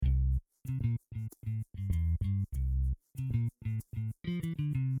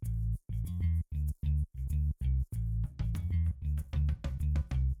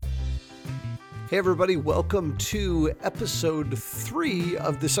Hey everybody, welcome to episode 3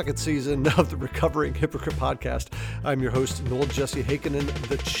 of the second season of the Recovering Hypocrite podcast. I'm your host, Noel Jesse Heikkinen,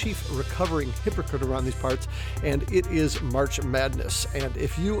 the chief recovering hypocrite around these parts, and it is March Madness. And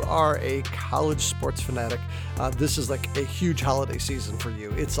if you are a college sports fanatic, this is like a huge holiday season for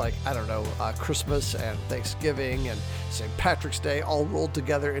you. It's like, Christmas and Thanksgiving and St. Patrick's Day all rolled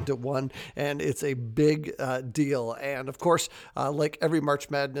together into one, and it's a big deal. And of course, like every March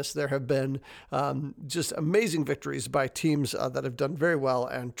Madness, there have been just amazing victories by teams that have done very well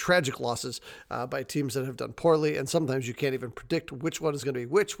and tragic losses by teams that have done poorly. And sometimes you can't even predict which one is going to be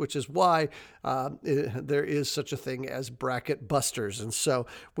which is why there is such a thing as bracket busters. And so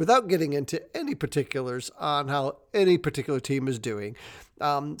without getting into any particulars on how any particular team is doing,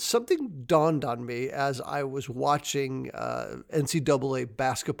 something dawned on me as I was watching NCAA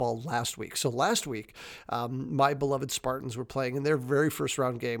basketball last week. So last week, my beloved Spartans were playing in their very first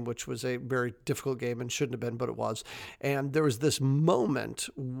round game, which was a very difficult game and shouldn't have been, but it was. And there was this moment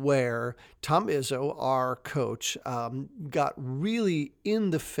where Tom Izzo, our coach, got really in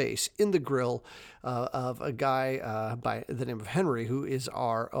the face, in the grill of a guy by the name of Henry, who is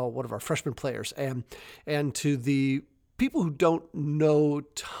one of our freshman players. And to the people who don't know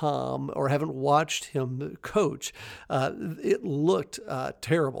Tom or haven't watched him coach, it looked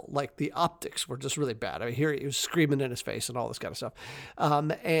terrible. Like the optics were just really bad. I mean, here he was screaming in his face and all this kind of stuff.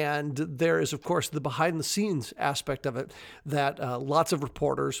 And there is, of course, the behind the scenes aspect of it that lots of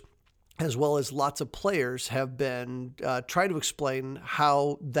reporters as well as lots of players have been trying to explain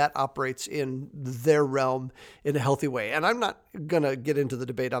how that operates in their realm in a healthy way. And I'm not going to get into the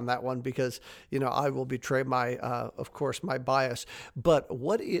debate on that one because, I will betray my bias. But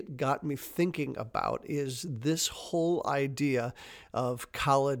what it got me thinking about is this whole idea of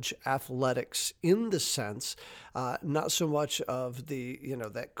college athletics in the sense, not so much of the,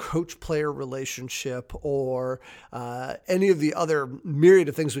 that coach-player relationship or any of the other myriad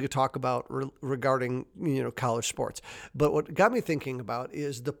of things we could talk about regarding, college sports. But what got me thinking about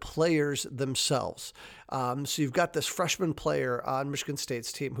is the players themselves. So you've got this freshman player on Michigan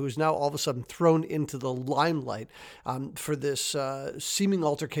State's team who's now all of a sudden thrown into the limelight for this seeming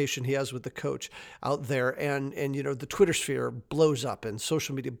altercation he has with the coach out there. And the Twitter sphere blows up and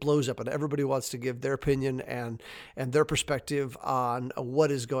social media blows up and everybody wants to give their opinion and their perspective on what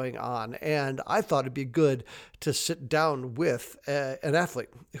is going on. And I thought it'd be good to sit down with an athlete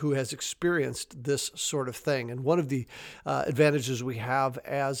who has experienced this sort of thing. And one of the advantages we have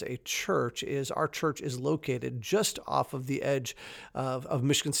as a church is our church is located just off of the edge of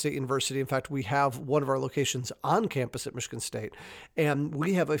Michigan State University. In fact, we have one of our locations on campus at Michigan State, and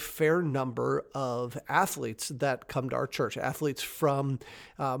we have a fair number of athletes that come to our church, athletes from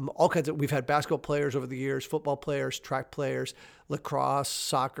all kinds of, we've had basketball players over the years, football players, track players, lacrosse,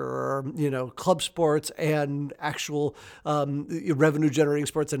 soccer, club sports, and actual revenue generating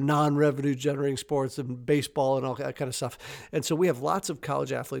sports and non-revenue generating sports and baseball and all that kind of stuff. And so we have lots of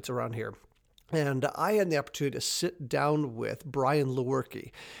college athletes around here. And I had the opportunity to sit down with Brian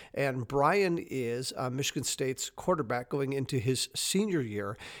Lewerke. And Brian is Michigan State's quarterback going into his senior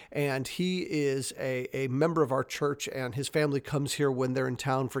year. And he is a member of our church, and his family comes here when they're in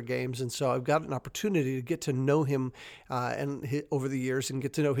town for games. And so I've got an opportunity to get to know him over the years and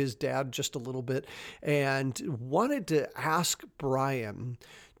get to know his dad just a little bit. And wanted to ask Brian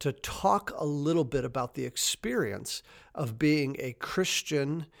to talk a little bit about the experience of being a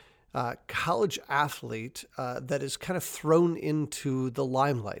Christian college athlete that is kind of thrown into the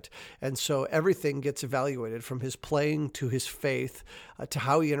limelight. And so everything gets evaluated from his playing to his faith to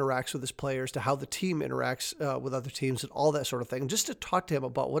how he interacts with his players, to how the team interacts with other teams and all that sort of thing. And just to talk to him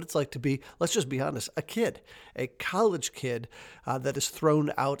about what it's like to be, let's just be honest, a college kid that is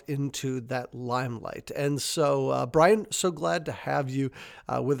thrown out into that limelight. And so, Brian, so glad to have you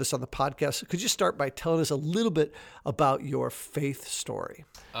with us on the podcast. Could you start by telling us a little bit about your faith story?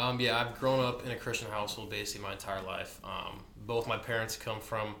 Yeah, I've grown up in a Christian household basically my entire life. Both my parents come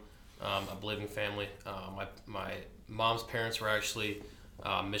from a believing family. My mom's parents were actually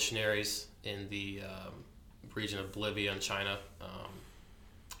missionaries in the region of Bolivia and China.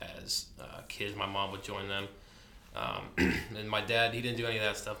 As kids, my mom would join them. And my dad, he didn't do any of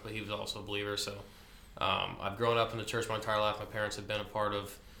that stuff, but he was also a believer. So I've grown up in the church my entire life. My parents have been a part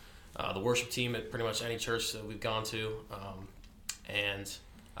of the worship team at pretty much any church that we've gone to. And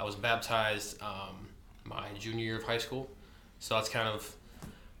I was baptized my junior year of high school, so that's kind of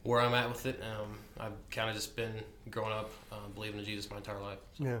where I'm at with it. I've kind of just been growing up believing in Jesus my entire life.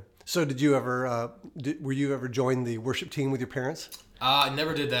 So. Yeah. So did you ever, were you ever join the worship team with your parents? I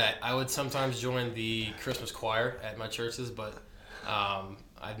never did that. I would sometimes join the Christmas choir at my churches, but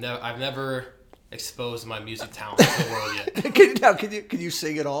I've never exposed my music talent to the world yet. Can you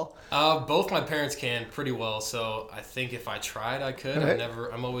sing at all? Both my parents can pretty well, so I think if I tried, I could. Right.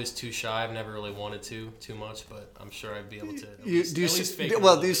 I'm always too shy. I've never really wanted to too much, but I'm sure I'd be able to. Do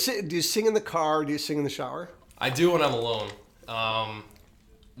you sing in the car? Or do you sing in the shower? I do when I'm alone.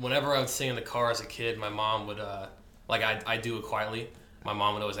 Whenever I would sing in the car as a kid, my mom would I do it quietly. My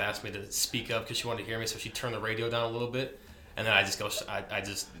mom would always ask me to speak up because she wanted to hear me, so she'd turn the radio down a little bit, and then I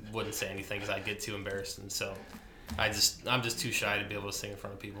just wouldn't say anything because I'd get too embarrassed, and so I'm just too shy to be able to sing in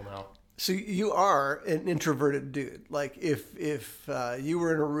front of people now. So you are an introverted dude. Like if you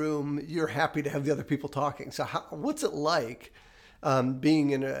were in a room, you're happy to have the other people talking. So what's it like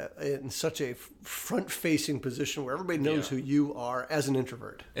being in such a front-facing position where everybody knows who you are as an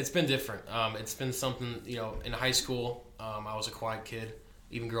introvert? It's been different. It's been something, in high school, I was a quiet kid,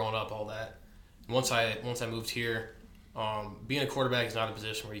 even growing up, all that. And once I moved here, being a quarterback is not a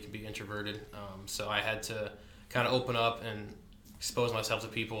position where you can be introverted. So I had to kind of open up and expose myself to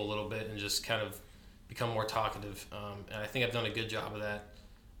people a little bit and just kind of become more talkative. And I think I've done a good job of that.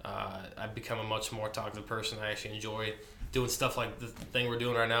 I've become a much more talkative person. I actually enjoy doing stuff like the thing we're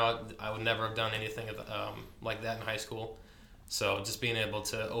doing right now. I would never have done anything like that in high school. So just being able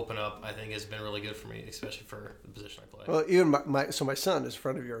to open up, I think, has been really good for me, especially for the position I play. Well, even my son is a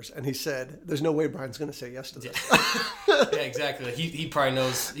friend of yours, and he said, "There's no way Brian's going to say yes to this." Yeah, exactly. He probably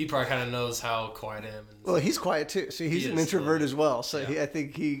knows. He probably kind of knows how quiet I am. Well, he's quiet too. See, he's an introvert as well. So I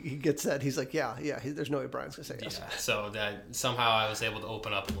think he gets that. He's like, there's no way Brian's going to say yes. Yeah. So that somehow I was able to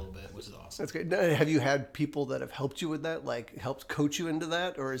open up a little bit, which is awesome. That's great. Now, have you had people that have helped you with that, like helped coach you into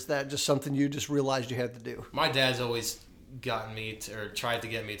that, or is that just something you just realized you had to do? My dad's always gotten me or tried to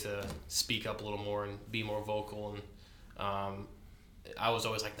get me to speak up a little more and be more vocal, and I was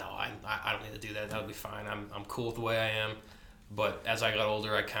always like, no, I don't need to do that. That would be fine. I'm cool with the way I am. But as I got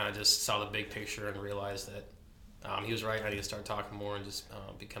older, I kind of just saw the big picture and realized that he was right. I need to start talking more and just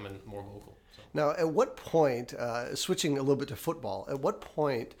becoming more vocal. So. Now, at what point, switching a little bit to football, at what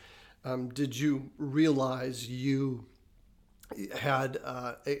point did you realize you had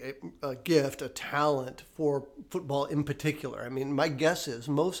a gift, a talent for football in particular? I mean, my guess is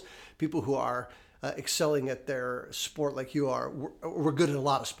most people who are excelling at their sport like you are were good at a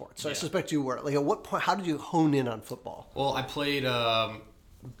lot of sports. So I suspect you were. Like, at what point, how did you hone in on football? Well, I played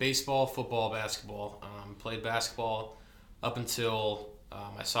baseball, football, basketball. Played basketball up until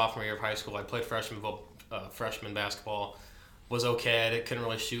my sophomore year of high school. I played freshman basketball. Was okay at it. Couldn't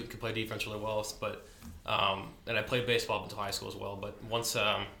really shoot. Could play defense really well. But and I played baseball up until high school as well. But once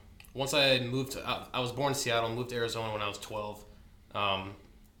I moved I was born in Seattle, moved to Arizona when I was 12,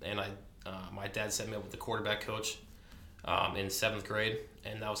 and my dad set me up with the quarterback coach in 7th grade,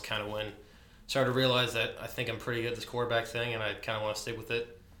 and that was kind of when I started to realize that I think I'm pretty good at this quarterback thing, and I kind of want to stick with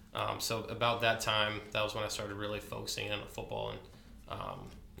it. So about that time, that was when I started really focusing in on football,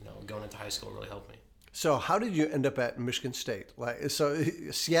 and going into high school really helped me. So how did you end up at Michigan State? Like, so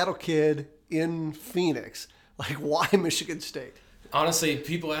Seattle kid in Phoenix, like, why Michigan State? Honestly,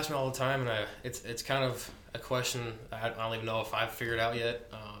 people ask me all the time, and it's kind of a question I don't even know if I've figured out yet.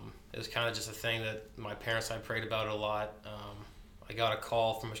 It was kind of just a thing that my parents and I prayed about it a lot. I got a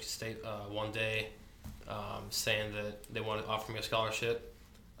call from Michigan State one day saying that they wanted to offer me a scholarship,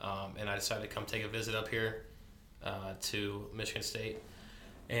 and I decided to come take a visit up here to Michigan State.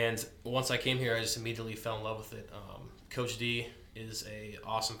 And once I came here, I just immediately fell in love with it. Coach D is an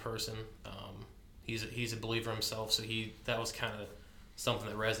awesome person. He's a believer himself, so that was kind of something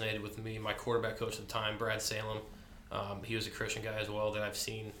that resonated with me. My quarterback coach at the time, Brad Salem, he was a Christian guy as well that I've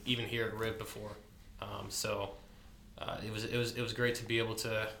seen even here at RIV before. It was great to be able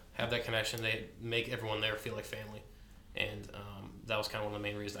to have that connection. They make everyone there feel like family, and that was kind of one of the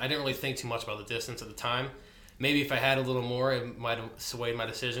main reasons. I didn't really think too much about the distance at the time. Maybe if I had a little more, it might have swayed my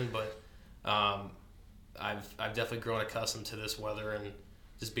decision, but I've definitely grown accustomed to this weather and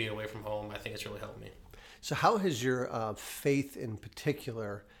just being away from home. I think it's really helped me. So how has your faith in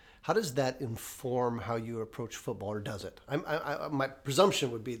particular, how does that inform how you approach football, or does it? My presumption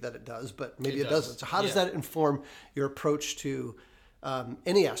would be that it does, but maybe it doesn't. So how does that inform your approach to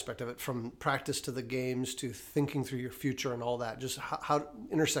any aspect of it, from practice to the games to thinking through your future and all that? Just how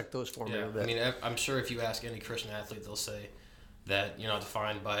intersect those for me a bit. I mean, I'm sure if you ask any Christian athlete, they'll say that you're not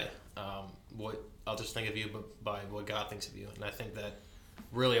defined by what others think of you, but by what God thinks of you. And I think that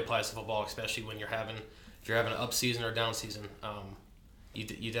really applies to football, especially when if you're having an up season or down season.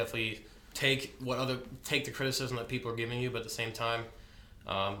 You definitely take the criticism that people are giving you, but at the same time,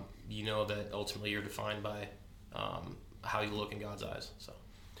 you know that ultimately you're defined by how you look in God's eyes.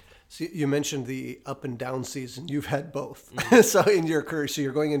 So you mentioned the up and down season. You've had both. Mm-hmm. So in your career, so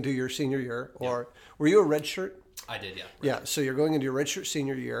you're going into your senior year, or were you a redshirt? I did, yeah. Yeah. So you're going into your redshirt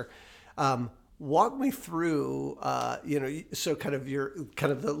senior year. Walk me through, so kind of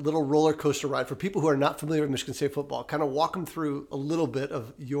the little roller coaster ride for people who are not familiar with Michigan State football. Kind of walk them through a little bit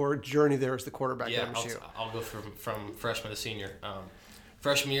of your journey there as the quarterback at MSU. I'll go from freshman to senior.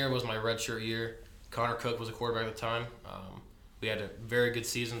 Freshman year was my redshirt year. Connor Cook was a quarterback at the time. We had a very good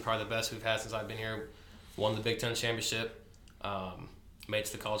season, probably the best we've had since I've been here. Won the Big Ten championship. Made it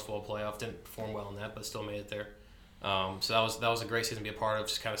to the college football playoff. Didn't perform well in that, but still made it there. So that was a great season to be a part of.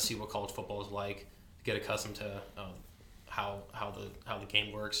 Just kind of see what college football is like, get accustomed to how the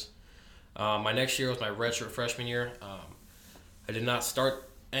game works. My next year was my redshirt freshman year. I did not start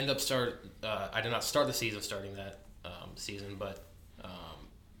the season starting that season, but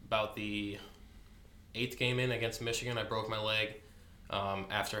about the 8th game in against Michigan, I broke my leg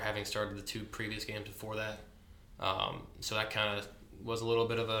after having started the 2 previous games before that. So that kind of was a little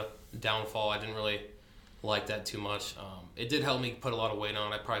bit of a downfall. I didn't really like that too much. It did help me put a lot of weight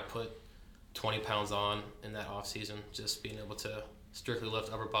on. I probably put 20 pounds on in that off season, just being able to strictly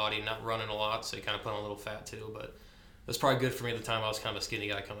lift upper body, not running a lot, so you kind of put on a little fat too. But it was probably good for me at the time. I was kind of a skinny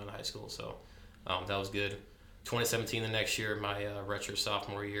guy coming out of high school, so that was good. 2017, the next year, my redshirt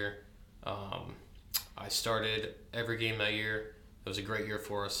sophomore year, I started every game that year. It was a great year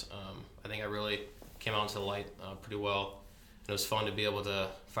for us. I think I really came out into the light pretty well. And it was fun to be able to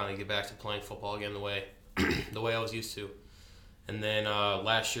finally get back to playing football again the way I was used to. And then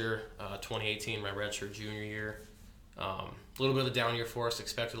last year, 2018, my redshirt junior year, a little bit of a down year for us.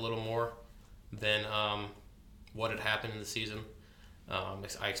 Expected a little more than what had happened in the season.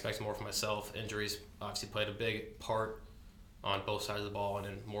 I expected more from myself. Injuries obviously played a big part on both sides of the ball and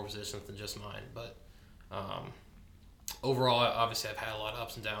in more positions than just mine. But overall, obviously, I've had a lot of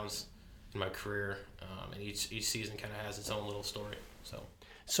ups and downs in my career, and each season kind of has its own little story.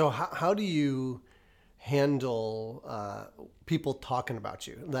 So how do you handle people talking about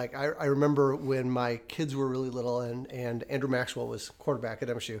you? Like I remember when my kids were really little, and Andrew Maxwell was quarterback at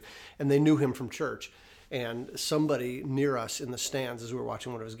MSU, and they knew him from church. And somebody near us in the stands as we were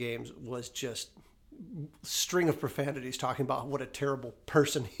watching one of his games was just string of profanities talking about what a terrible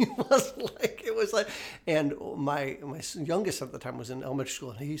person he was. Like it was like, and my youngest at the time was in elementary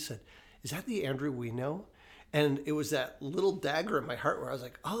school, and he said, "Is that the Andrew we know?" And it was that little dagger in my heart where I was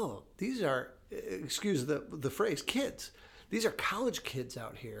like, "Oh, these are, excuse the phrase, kids. These are college kids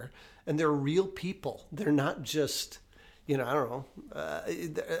out here, and they're real people. They're not just." I don't know.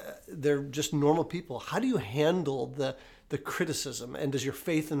 They're just normal people. How do you handle the criticism, and does your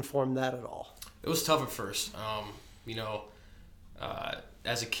faith inform that at all? It was tough at first.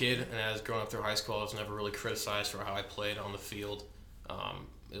 As a kid and as growing up through high school, I was never really criticized for how I played on the field.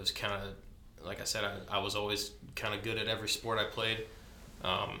 It was kind of, like I said, I was always kind of good at every sport I played.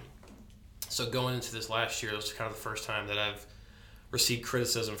 So going into this last year, it was kind of the first time that I've received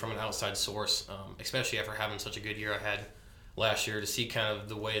criticism from an outside source, especially after having such a good year I had last year, to see kind of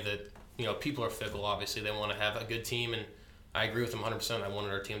the way that, people are fickle, obviously. They want to have a good team, and I agree with them 100%. I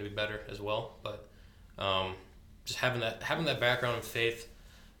wanted our team to be better as well. But just having that background and faith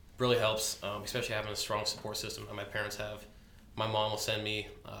really helps, especially having a strong support system that my parents have. My mom will send me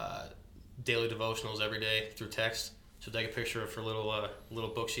daily devotionals every day through text. She'll take a picture of her little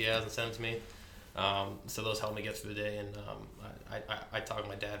book she has and send it to me. So those help me get through the day, and I talk to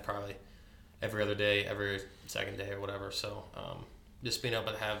my dad probably every other day, every second day or whatever. So just being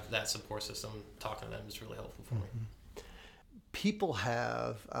able to have that support system, talking to them is really helpful for me. People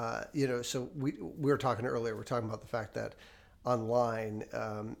have, so we were talking earlier, we're talking about the fact that online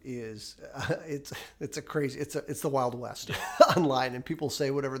is, it's the Wild West online, and people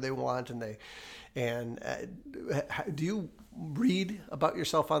say whatever they want, and do you read about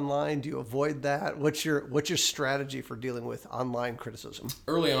yourself online? Do you avoid that? What's your strategy for dealing with online criticism?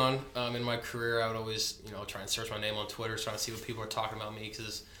 Early on in my career, I would always try and search my name on Twitter, trying to see what people are talking about me,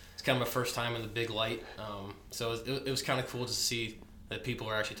 because it's kind of my first time in the big light. So it was kind of cool to see that people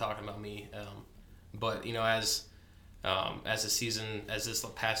are actually talking about me. But as this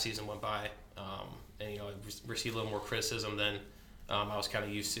past season went by, and I received a little more criticism than I was kind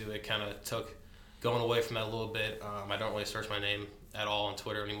of used to. It kind of took going away from that a little bit. I don't really search my name at all on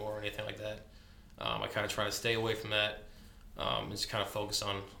Twitter anymore or anything like that. I kind of try to stay away from that and just kind of focus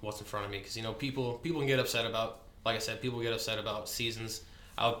on what's in front of me, because people can get upset about, like I said, people get upset about seasons.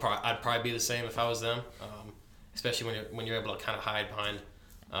 I'd probably be the same if I was them, especially when you're able to kind of hide behind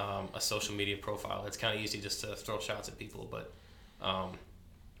a social media profile. It's kind of easy just to throw shots at people, but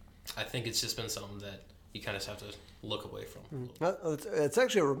I think it's just been something that you kind of just have to look away from. It's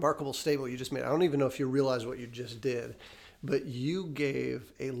actually a remarkable statement you just made. I don't even know if you realize what you just did, but you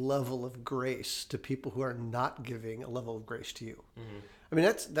gave a level of grace to people who are not giving a level of grace to you. Mm-hmm. I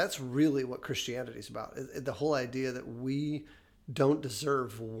mean, that's really what Christianity is about. The whole idea that we don't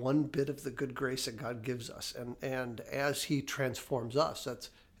deserve one bit of the good grace that God gives us, and as He transforms us,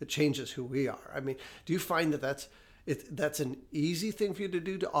 it changes who we are. I mean, do you find that that's an easy thing for you to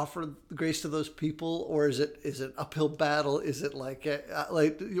do, to offer grace to those people, or is it an uphill battle? Is it like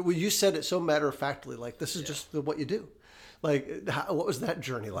you said it so matter of factly, like this is just what you do? Like, what was that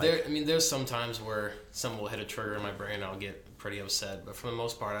journey like? There's some times where someone will hit a trigger in my brain and I'll get pretty upset. But for the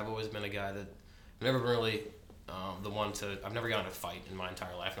most part, I've always been a guy that I've never really I've never gotten in a fight in my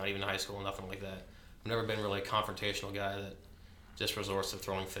entire life, not even in high school, nothing like that. I've never been really a confrontational guy that just resorts to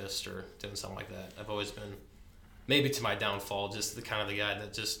throwing fists or doing something like that. I've always been, maybe to my downfall, just the kind of the guy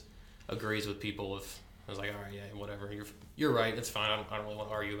that just agrees with people. If I was like, all right, yeah, whatever, you're right, it's fine. I don't really want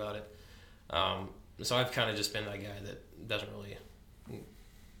to argue about it. So I've kind of just been that guy that doesn't really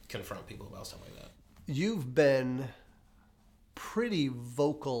confront people about stuff like that. You've been pretty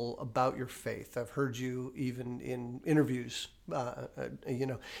vocal about your faith. I've heard you even in interviews, and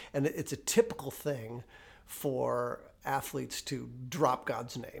it's a typical thing for athletes to drop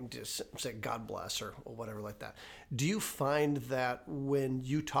God's name, just say God bless or whatever like that. Do you find that when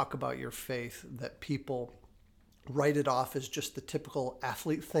you talk about your faith that people write it off as just the typical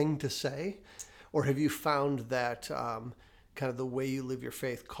athlete thing to say? Or have you found that kind of the way you live your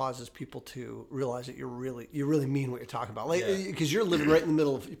faith causes people to realize that you really mean what you're talking about? Like, because you're living right in the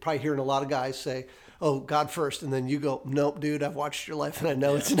middle of, you're probably hearing a lot of guys say, oh, God first, and then you go, nope, dude, I've watched your life and I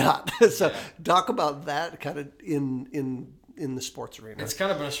know it's not. So talk about that kind of in the sports arena. It's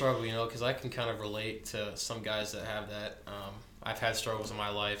kind of been a struggle, because I can kind of relate to some guys that have that. I've had struggles in my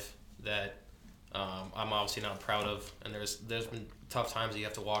life that I'm obviously not proud of, and there's been tough times that you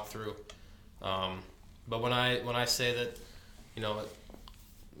have to walk through. But when I say that,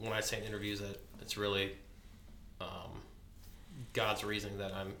 when I say in interviews that it's really God's reason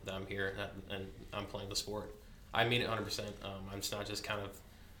that I'm here and I'm playing the sport, I mean it 100%. I'm just not just kind of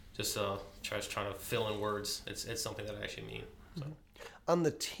trying to fill in words. It's something that I actually mean. So. On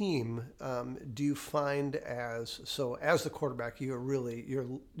the team, do you find as the quarterback, you're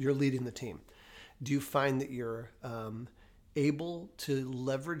leading the team? Do you find that you're able to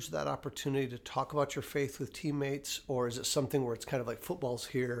leverage that opportunity to talk about your faith with teammates, or is it something where it's kind of like football's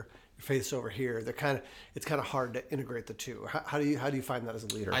here, your faith's over here? It's kind of hard to integrate the two. How do you find that as a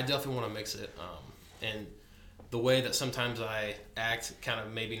leader? I definitely want to mix it, and the way that sometimes I act kind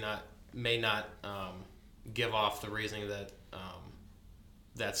of may not give off the reasoning that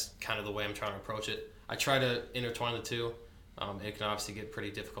that's kind of the way I'm trying to approach it. I try to intertwine the two. It can obviously get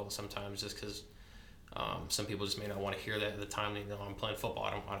pretty difficult sometimes, just because. Some people just may not want to hear that at the time. I'm playing football.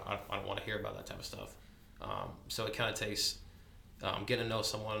 I don't want to hear about that type of stuff. So it kind of takes getting to know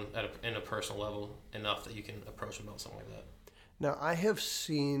someone in a personal level enough that you can approach them about something like that. Now, I have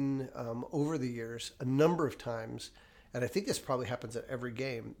seen over the years a number of times, and I think this probably happens at every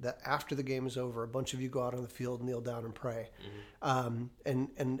game, that after the game is over, a bunch of you go out on the field, kneel down, and pray. Mm-hmm.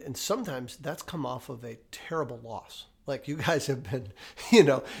 And sometimes that's come off of a terrible loss. Like, you guys have been, you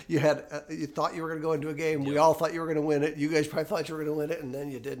thought you were going to go into a game. Yep. We all thought you were going to win it. You guys probably thought you were going to win it, and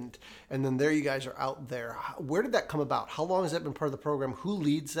then you didn't. And then there you guys are out there. Where did that come about? How long has that been part of the program? Who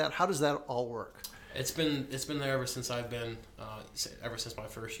leads that? How does that all work? It's been there ever since I've been, ever since my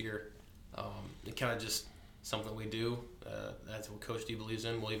first year. It kind of just something we do. That's what Coach D believes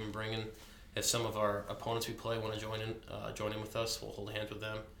in. We'll even bring in, if some of our opponents we play want to join in with us, we'll hold hands with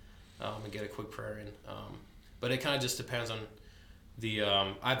them and get a quick prayer in. But it kind of just depends on the.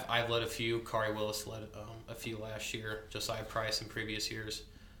 I've led a few. Kari Willis led a few last year. Josiah Price in previous years.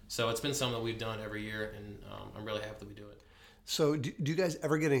 So it's been something that we've done every year, and I'm really happy that we do it. So do you guys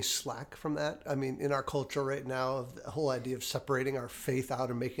ever get any slack from that? I mean, in our culture right now, the whole idea of separating our faith out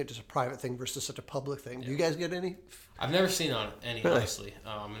and making it just a private thing versus such a public thing. Do you guys get any? I've never seen any, honestly.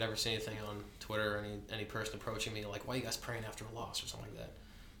 I've never seen anything on Twitter or any person approaching me like, why are you guys praying after a loss or something like that?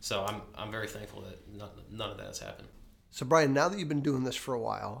 So I'm very thankful that none of that has happened. So Brian, now that you've been doing this for a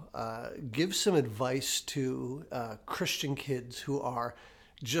while, give some advice to Christian kids who are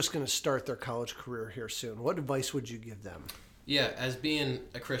just going to start their college career here soon. What advice would you give them? Yeah, as being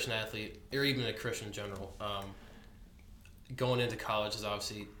a Christian athlete, or even a Christian in general, going into college is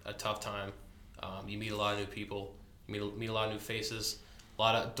obviously a tough time. You meet a lot of new people, you meet a lot of new faces. A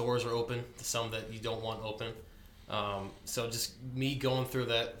lot of doors are open to some that you don't want open. So just me going through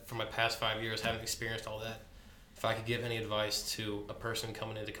that for my past 5 years, having experienced all that, if I could give any advice to a person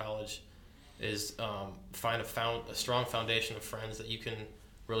coming into college, is find a strong foundation of friends that you can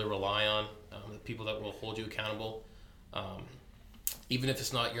really rely on, the people that will hold you accountable. Even if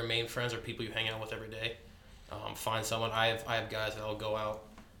it's not your main friends or people you hang out with every day, find someone. I have guys that I'll go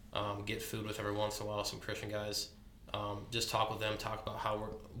out, get food with every once in a while, some Christian guys. Just talk with them, talk about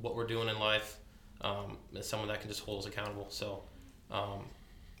what we're doing in life, and someone that can just hold us accountable. So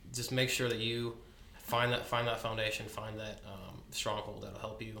just make sure that you find that foundation, find that stronghold that'll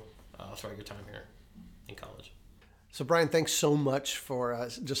help you throughout your time here in college. So Brian, thanks so much for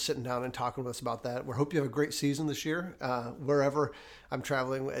just sitting down and talking with us about that. We hope you have a great season this year. Wherever I'm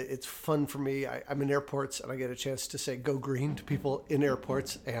traveling, it's fun for me. I'm in airports and I get a chance to say "Go Green" to people in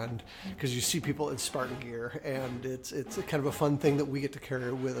airports, and because you see people in Spartan gear, and it's kind of a fun thing that we get to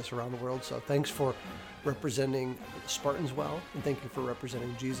carry with us around the world. So thanks for representing Spartans well, and thank you for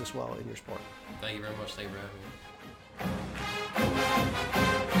representing Jesus well in your sport. Thank you very much. Thank you for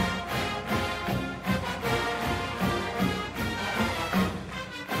having me.